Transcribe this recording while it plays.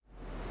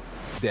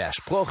Der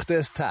Spruch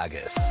des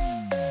Tages.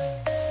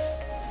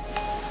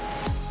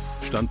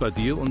 Stand bei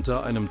dir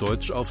unter einem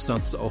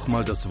Deutschaufsatz auch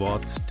mal das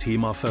Wort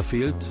Thema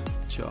verfehlt?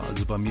 Tja,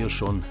 also bei mir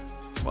schon.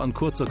 Es war ein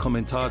kurzer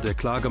Kommentar, der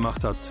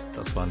klargemacht hat,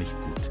 das war nicht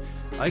gut.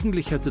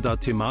 Eigentlich hätte da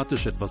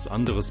thematisch etwas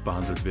anderes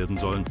behandelt werden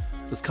sollen.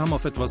 Es kam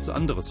auf etwas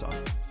anderes an.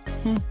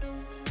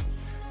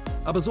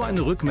 Aber so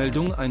eine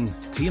Rückmeldung, ein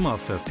Thema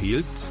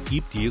verfehlt,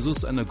 gibt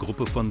Jesus einer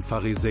Gruppe von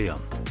Pharisäern.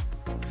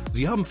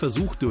 Sie haben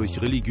versucht,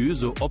 durch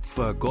religiöse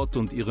Opfer Gott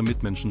und ihre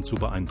Mitmenschen zu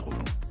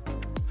beeindrucken.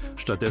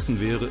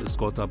 Stattdessen wäre es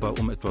Gott aber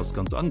um etwas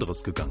ganz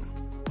anderes gegangen.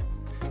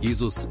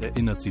 Jesus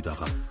erinnert sie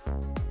daran.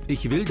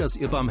 Ich will, dass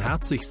ihr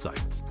barmherzig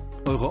seid.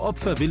 Eure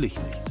Opfer will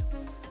ich nicht.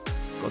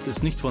 Gott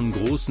ist nicht von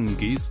großen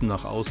Gesten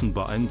nach außen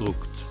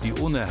beeindruckt, die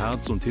ohne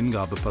Herz und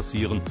Hingabe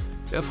passieren.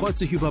 Er freut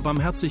sich über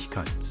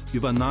Barmherzigkeit,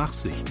 über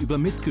Nachsicht, über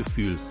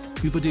Mitgefühl,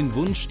 über den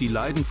Wunsch, die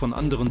Leiden von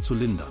anderen zu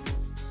lindern.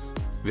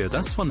 Wer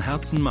das von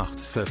Herzen macht,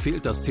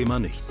 verfehlt das Thema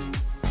nicht.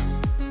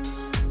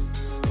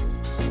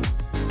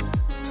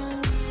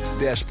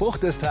 Der Spruch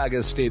des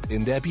Tages steht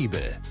in der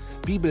Bibel.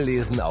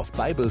 Bibellesen auf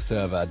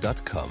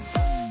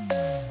bibleserver.com.